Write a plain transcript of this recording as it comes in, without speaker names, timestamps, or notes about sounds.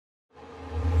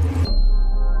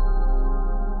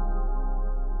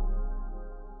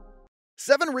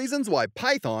7 reasons why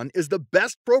Python is the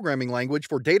best programming language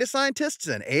for data scientists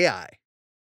and AI.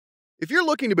 If you're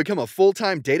looking to become a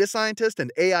full-time data scientist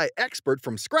and AI expert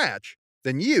from scratch,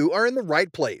 then you are in the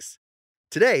right place.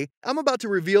 Today, I'm about to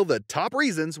reveal the top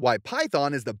reasons why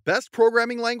Python is the best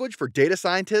programming language for data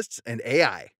scientists and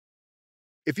AI.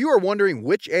 If you are wondering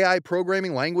which AI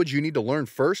programming language you need to learn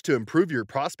first to improve your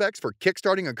prospects for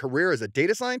kickstarting a career as a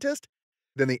data scientist,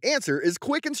 then the answer is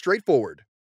quick and straightforward.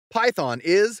 Python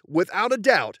is, without a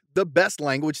doubt, the best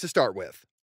language to start with.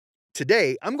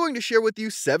 Today, I'm going to share with you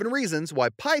 7 reasons why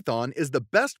Python is the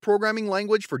best programming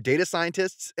language for data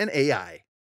scientists and AI.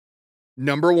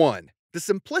 Number 1. The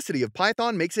simplicity of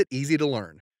Python makes it easy to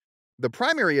learn. The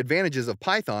primary advantages of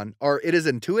Python are it is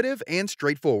intuitive and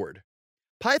straightforward.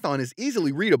 Python is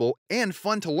easily readable and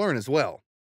fun to learn as well.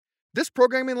 This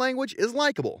programming language is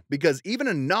likable because even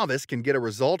a novice can get a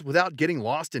result without getting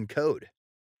lost in code.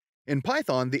 In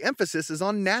Python, the emphasis is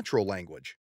on natural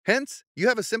language. Hence, you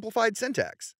have a simplified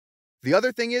syntax. The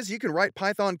other thing is you can write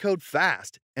Python code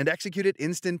fast and execute it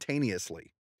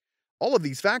instantaneously. All of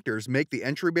these factors make the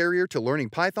entry barrier to learning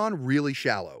Python really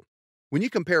shallow. When you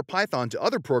compare Python to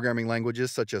other programming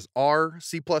languages such as R,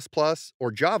 C++,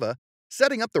 or Java,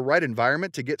 setting up the right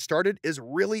environment to get started is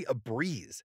really a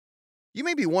breeze. You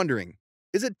may be wondering,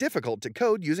 is it difficult to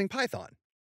code using Python?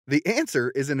 The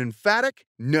answer is an emphatic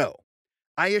no.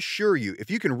 I assure you, if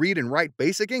you can read and write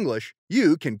basic English,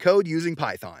 you can code using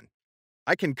Python.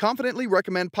 I can confidently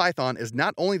recommend Python as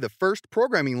not only the first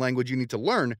programming language you need to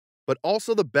learn, but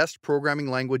also the best programming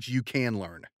language you can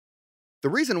learn. The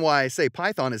reason why I say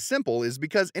Python is simple is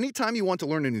because anytime you want to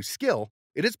learn a new skill,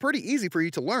 it is pretty easy for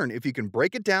you to learn if you can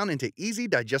break it down into easy,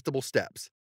 digestible steps.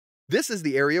 This is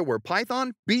the area where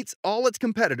Python beats all its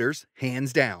competitors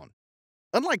hands down.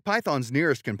 Unlike Python's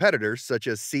nearest competitors such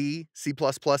as C, C++,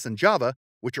 and Java,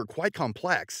 which are quite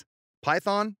complex,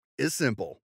 Python is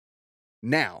simple.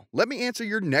 Now, let me answer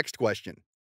your next question.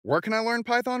 Where can I learn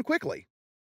Python quickly?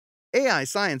 AI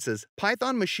Science's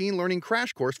Python Machine Learning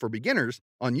Crash Course for Beginners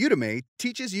on Udemy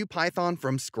teaches you Python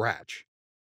from scratch.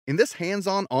 In this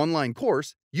hands-on online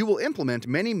course, you will implement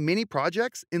many mini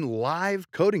projects in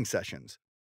live coding sessions.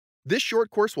 This short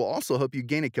course will also help you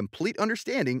gain a complete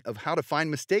understanding of how to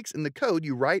find mistakes in the code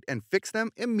you write and fix them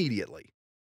immediately.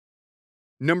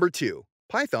 Number 2.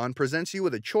 Python presents you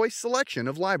with a choice selection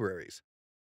of libraries.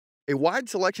 A wide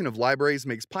selection of libraries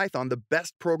makes Python the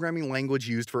best programming language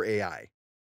used for AI.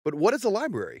 But what is a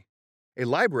library? A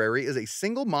library is a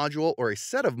single module or a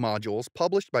set of modules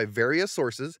published by various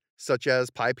sources, such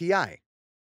as PyPI.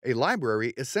 A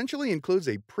library essentially includes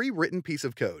a pre-written piece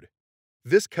of code.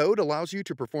 This code allows you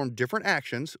to perform different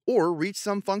actions or reach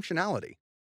some functionality.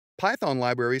 Python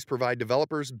libraries provide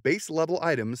developers base-level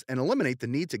items and eliminate the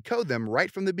need to code them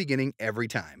right from the beginning every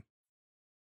time.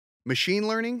 Machine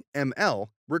learning, ML,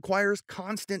 requires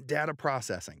constant data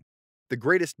processing. The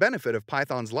greatest benefit of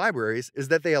Python's libraries is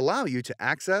that they allow you to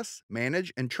access,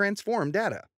 manage, and transform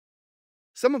data.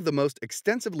 Some of the most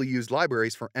extensively used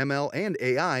libraries for ML and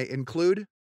AI include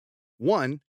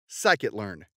 1.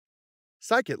 Scikit-learn.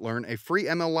 Scikit-learn, a free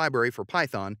ML library for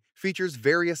Python, features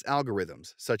various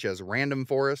algorithms such as random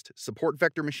forest, support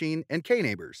vector machine, and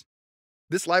k-neighbors.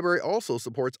 This library also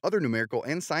supports other numerical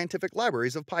and scientific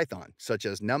libraries of Python, such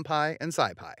as NumPy and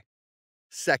SciPy.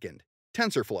 2.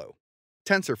 TensorFlow.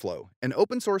 TensorFlow, an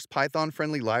open-source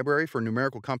Python-friendly library for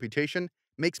numerical computation,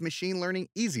 makes machine learning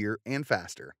easier and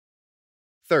faster.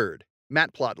 3.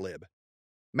 Matplotlib.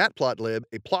 Matplotlib,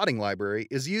 a plotting library,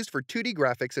 is used for 2D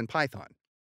graphics in Python.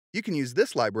 You can use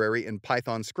this library in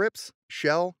Python scripts,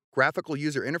 shell, graphical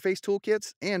user interface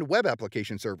toolkits, and web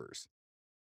application servers.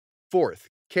 4.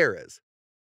 Keras.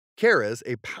 Keras,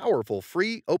 a powerful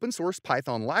free open-source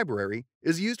Python library,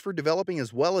 is used for developing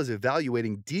as well as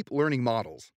evaluating deep learning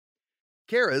models.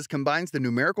 Keras combines the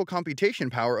numerical computation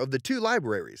power of the 2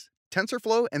 libraries,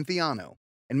 TensorFlow and Theano,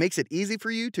 and makes it easy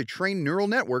for you to train neural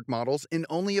network models in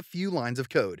only a few lines of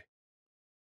code.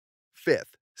 5.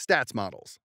 Stats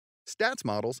models. Stats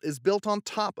models is built on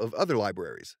top of other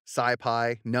libraries,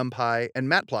 SciPy, NumPy, and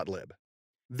Matplotlib.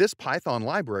 This Python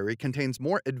library contains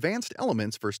more advanced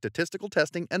elements for statistical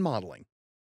testing and modeling.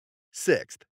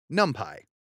 6. NumPy.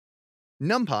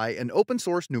 NumPy, an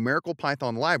open-source numerical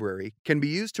Python library, can be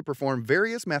used to perform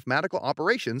various mathematical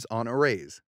operations on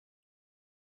arrays.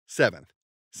 7.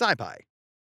 SciPy.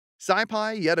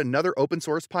 SciPy, yet another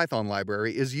open-source Python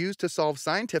library, is used to solve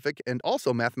scientific and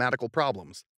also mathematical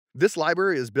problems. This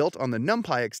library is built on the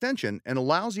NumPy extension and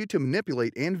allows you to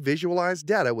manipulate and visualize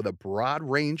data with a broad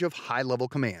range of high-level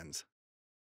commands.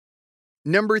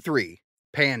 Number 3.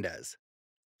 PANDAS.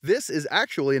 This is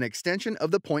actually an extension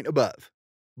of the point above.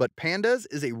 But PANDAS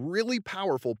is a really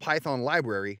powerful Python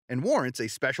library and warrants a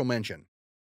special mention.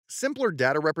 Simpler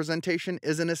data representation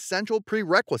is an essential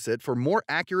prerequisite for more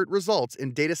accurate results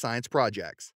in data science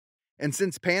projects. And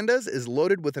since PANDAS is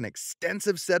loaded with an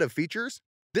extensive set of features,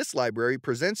 this library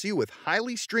presents you with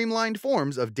highly streamlined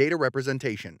forms of data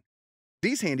representation.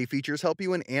 These handy features help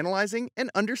you in analyzing and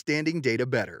understanding data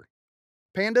better.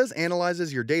 PANDAS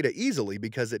analyzes your data easily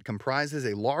because it comprises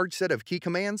a large set of key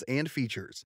commands and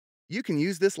features. You can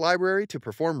use this library to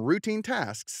perform routine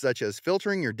tasks such as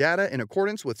filtering your data in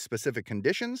accordance with specific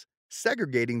conditions,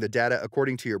 segregating the data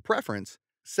according to your preference,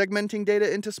 segmenting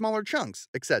data into smaller chunks,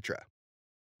 etc.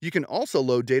 You can also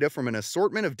load data from an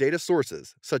assortment of data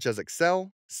sources such as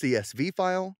Excel, CSV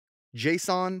file,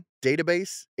 JSON,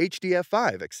 database,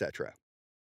 HDF5, etc.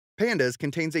 PANDAS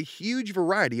contains a huge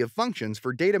variety of functions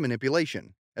for data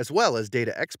manipulation, as well as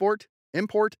data export,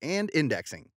 import, and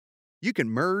indexing. You can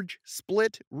merge,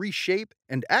 split, reshape,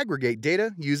 and aggregate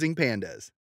data using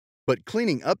PANDAS. But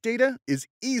cleaning up data is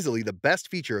easily the best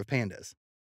feature of PANDAS.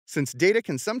 Since data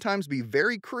can sometimes be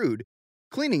very crude,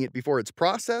 cleaning it before it's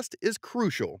processed is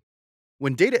crucial.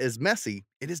 When data is messy,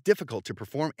 it is difficult to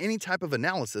perform any type of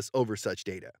analysis over such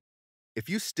data. If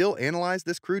you still analyze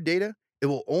this crude data, it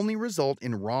will only result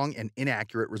in wrong and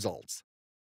inaccurate results.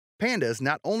 PANDAS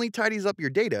not only tidies up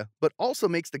your data, but also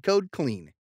makes the code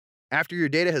clean. After your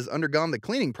data has undergone the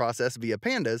cleaning process via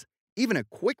PANDAS, even a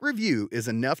quick review is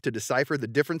enough to decipher the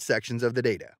different sections of the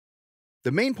data.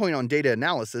 The main point on data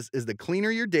analysis is the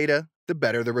cleaner your data, the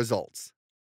better the results.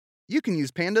 You can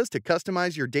use PANDAS to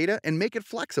customize your data and make it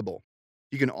flexible.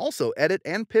 You can also edit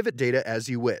and pivot data as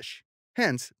you wish.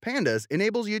 Hence, PANDAS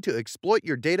enables you to exploit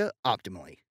your data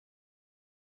optimally.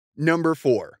 Number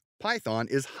 4. Python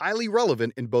is highly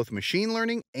relevant in both machine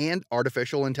learning and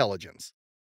artificial intelligence.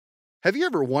 Have you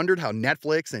ever wondered how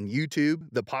Netflix and YouTube,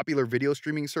 the popular video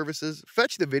streaming services,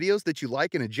 fetch the videos that you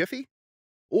like in a jiffy?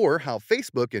 Or how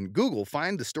Facebook and Google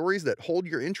find the stories that hold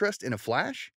your interest in a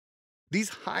flash? These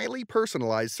highly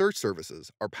personalized search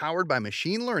services are powered by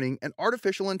machine learning and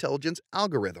artificial intelligence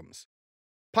algorithms.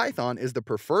 Python is the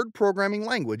preferred programming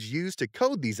language used to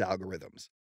code these algorithms.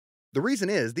 The reason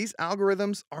is these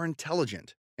algorithms are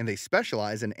intelligent, and they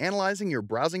specialize in analyzing your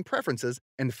browsing preferences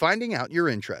and finding out your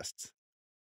interests.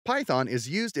 Python is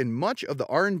used in much of the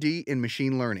R&D in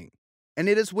machine learning, and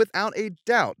it is without a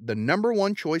doubt the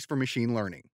 #1 choice for machine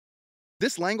learning.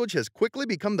 This language has quickly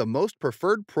become the most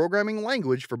preferred programming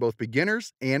language for both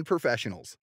beginners and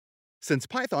professionals. Since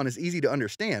Python is easy to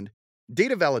understand,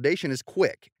 data validation is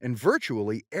quick and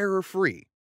virtually error-free.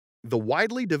 The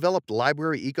widely developed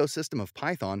library ecosystem of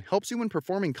Python helps you in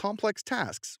performing complex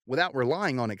tasks without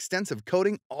relying on extensive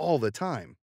coding all the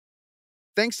time.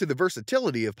 Thanks to the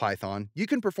versatility of Python, you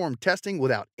can perform testing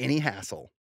without any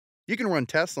hassle. You can run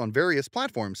tests on various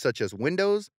platforms such as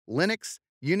Windows, Linux,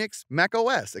 Unix,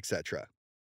 macOS, etc.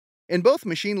 In both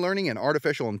machine learning and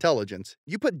artificial intelligence,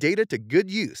 you put data to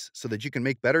good use so that you can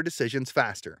make better decisions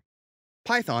faster.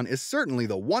 Python is certainly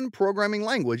the one programming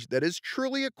language that is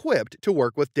truly equipped to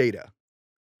work with data.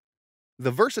 The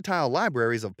versatile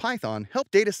libraries of Python help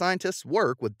data scientists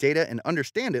work with data and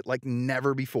understand it like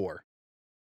never before.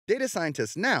 Data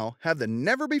scientists now have the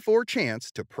never-before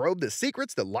chance to probe the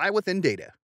secrets that lie within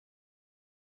data.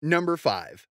 Number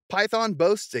 5. Python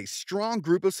boasts a strong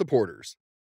group of supporters.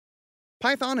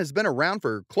 Python has been around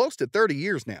for close to 30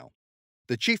 years now.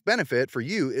 The chief benefit for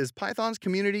you is Python's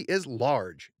community is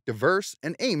large, diverse,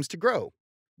 and aims to grow.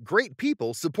 Great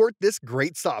people support this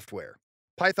great software.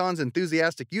 Python's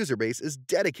enthusiastic user base is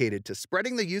dedicated to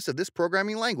spreading the use of this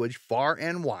programming language far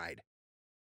and wide.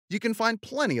 You can find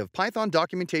plenty of Python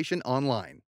documentation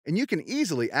online, and you can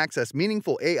easily access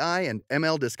meaningful AI and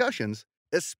ML discussions,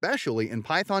 especially in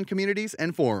Python communities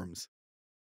and forums.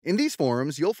 In these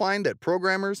forums, you'll find that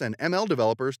programmers and ML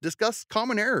developers discuss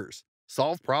common errors,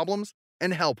 solve problems,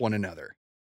 and help one another.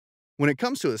 When it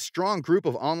comes to a strong group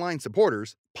of online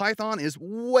supporters, Python is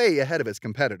way ahead of its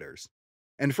competitors.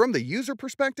 And from the user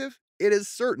perspective, it is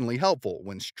certainly helpful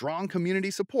when strong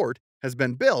community support has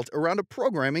been built around a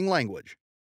programming language.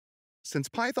 Since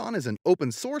Python is an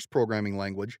open-source programming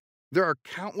language, there are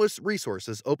countless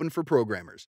resources open for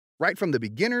programmers, right from the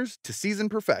beginners to seasoned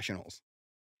professionals.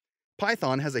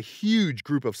 Python has a huge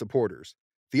group of supporters.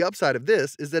 The upside of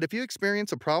this is that if you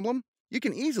experience a problem, you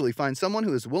can easily find someone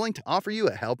who is willing to offer you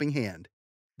a helping hand.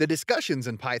 The discussions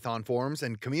in Python forums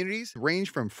and communities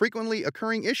range from frequently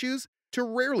occurring issues to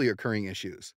rarely occurring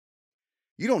issues.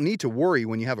 You don't need to worry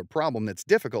when you have a problem that's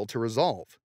difficult to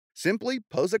resolve. Simply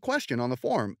pose a question on the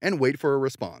forum and wait for a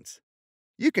response.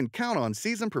 You can count on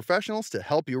seasoned professionals to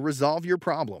help you resolve your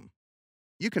problem.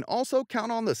 You can also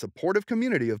count on the supportive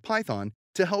community of Python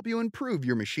to help you improve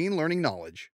your machine learning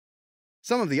knowledge.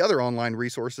 Some of the other online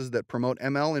resources that promote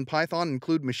ML in Python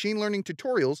include machine learning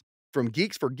tutorials from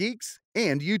Geeks for Geeks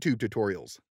and YouTube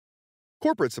tutorials.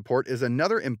 Corporate support is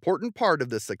another important part of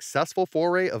the successful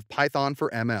foray of Python for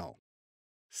ML.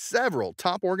 Several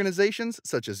top organizations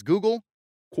such as Google,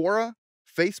 Quora,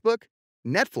 Facebook,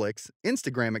 Netflix,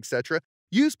 Instagram, etc.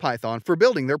 use Python for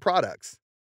building their products.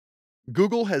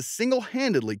 Google has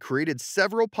single-handedly created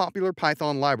several popular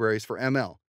Python libraries for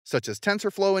ML, such as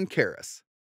TensorFlow and Keras.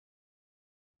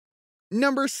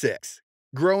 Number 6.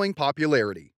 Growing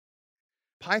popularity.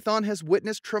 Python has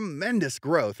witnessed tremendous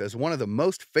growth as one of the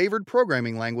most favored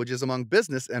programming languages among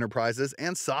business enterprises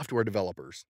and software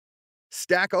developers.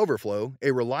 Stack Overflow,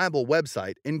 a reliable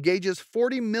website, engages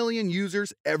 40 million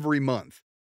users every month.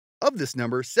 Of this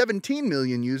number, 17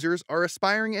 million users are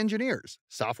aspiring engineers,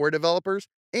 software developers,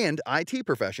 and IT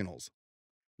professionals.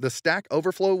 The Stack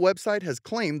Overflow website has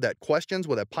claimed that questions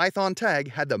with a Python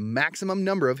tag had the maximum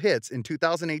number of hits in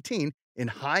 2018 in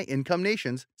high-income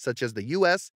nations such as the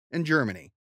US and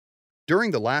Germany.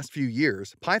 During the last few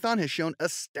years, Python has shown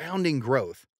astounding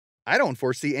growth. I don't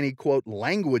foresee any, quote,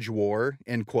 language war,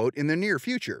 end quote, in the near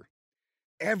future.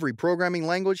 Every programming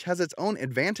language has its own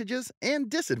advantages and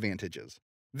disadvantages.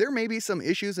 There may be some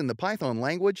issues in the Python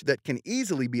language that can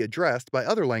easily be addressed by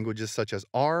other languages such as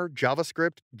R,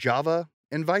 JavaScript, Java,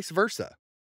 and vice versa.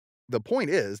 The point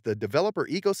is, the developer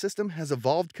ecosystem has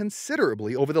evolved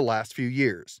considerably over the last few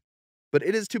years. But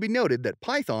it is to be noted that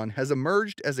Python has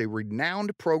emerged as a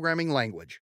renowned programming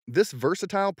language. This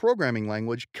versatile programming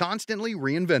language constantly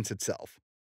reinvents itself.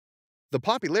 The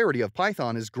popularity of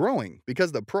Python is growing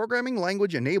because the programming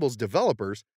language enables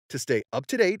developers to stay up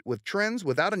to date with trends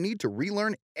without a need to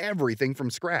relearn everything from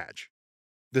scratch.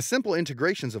 The simple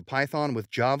integrations of Python with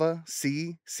Java,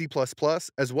 C, C++,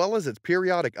 as well as its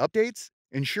periodic updates,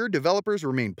 ensure developers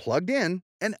remain plugged in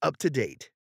and up to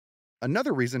date.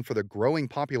 Another reason for the growing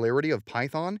popularity of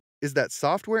Python is that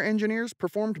software engineers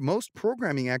performed most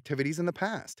programming activities in the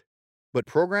past. But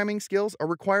programming skills are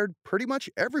required pretty much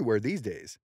everywhere these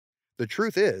days. The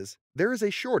truth is, there is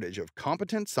a shortage of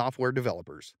competent software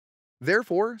developers.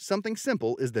 Therefore, something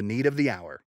simple is the need of the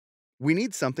hour. We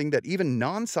need something that even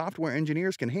non-software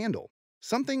engineers can handle,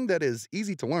 something that is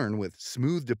easy to learn with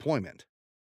smooth deployment.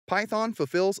 Python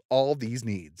fulfills all these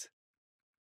needs.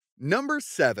 Number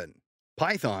 7.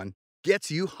 Python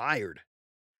gets you hired.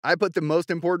 I put the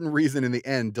most important reason in the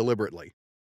end deliberately.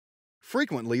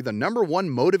 Frequently, the number one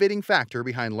motivating factor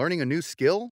behind learning a new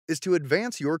skill is to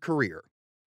advance your career.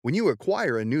 When you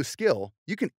acquire a new skill,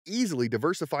 you can easily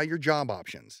diversify your job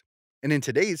options. And in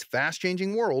today's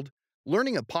fast-changing world,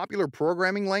 learning a popular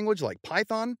programming language like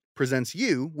Python presents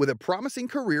you with a promising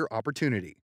career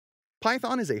opportunity.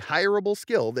 Python is a hireable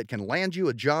skill that can land you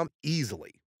a job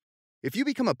easily. If you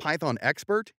become a Python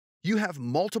expert, you have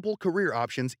multiple career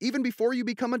options even before you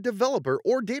become a developer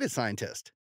or data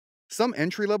scientist. Some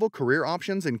entry-level career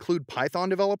options include Python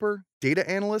developer, data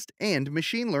analyst, and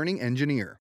machine learning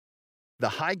engineer. The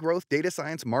high-growth data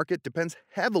science market depends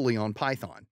heavily on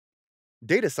Python.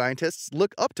 Data scientists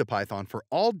look up to Python for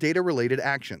all data-related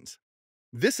actions.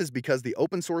 This is because the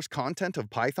open-source content of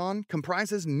Python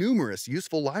comprises numerous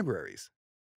useful libraries.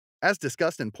 As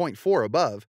discussed in point 4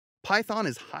 above, Python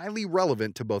is highly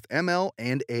relevant to both ML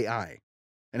and AI.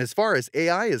 And as far as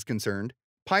AI is concerned,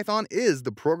 Python is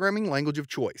the programming language of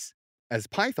choice, as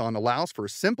Python allows for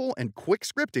simple and quick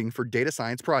scripting for data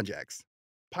science projects.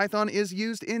 Python is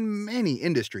used in many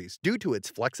industries due to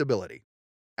its flexibility.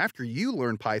 After you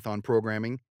learn Python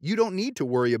programming, you don't need to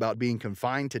worry about being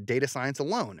confined to data science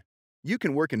alone. You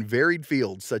can work in varied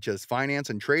fields such as finance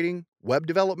and trading, web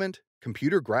development,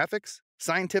 computer graphics,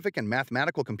 scientific and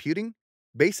mathematical computing,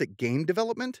 basic game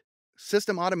development,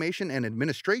 system automation and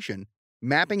administration,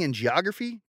 mapping and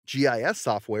geography, GIS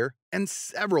software, and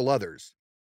several others.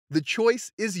 The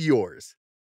choice is yours.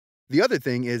 The other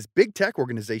thing is big tech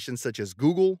organizations such as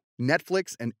Google,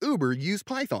 Netflix, and Uber use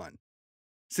Python.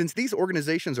 Since these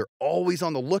organizations are always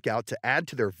on the lookout to add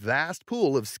to their vast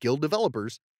pool of skilled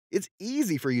developers, it's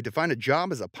easy for you to find a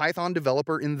job as a Python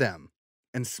developer in them.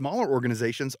 And smaller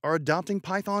organizations are adopting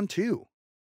Python too.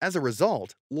 As a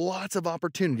result, lots of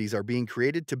opportunities are being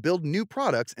created to build new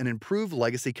products and improve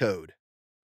legacy code.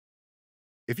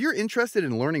 If you're interested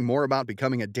in learning more about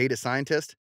becoming a data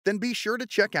scientist, then be sure to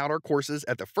check out our courses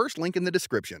at the first link in the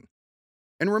description.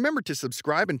 And remember to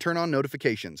subscribe and turn on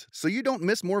notifications so you don't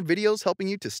miss more videos helping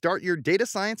you to start your data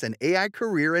science and AI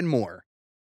career and more.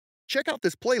 Check out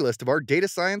this playlist of our data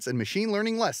science and machine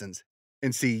learning lessons,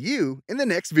 and see you in the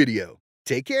next video.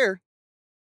 Take care!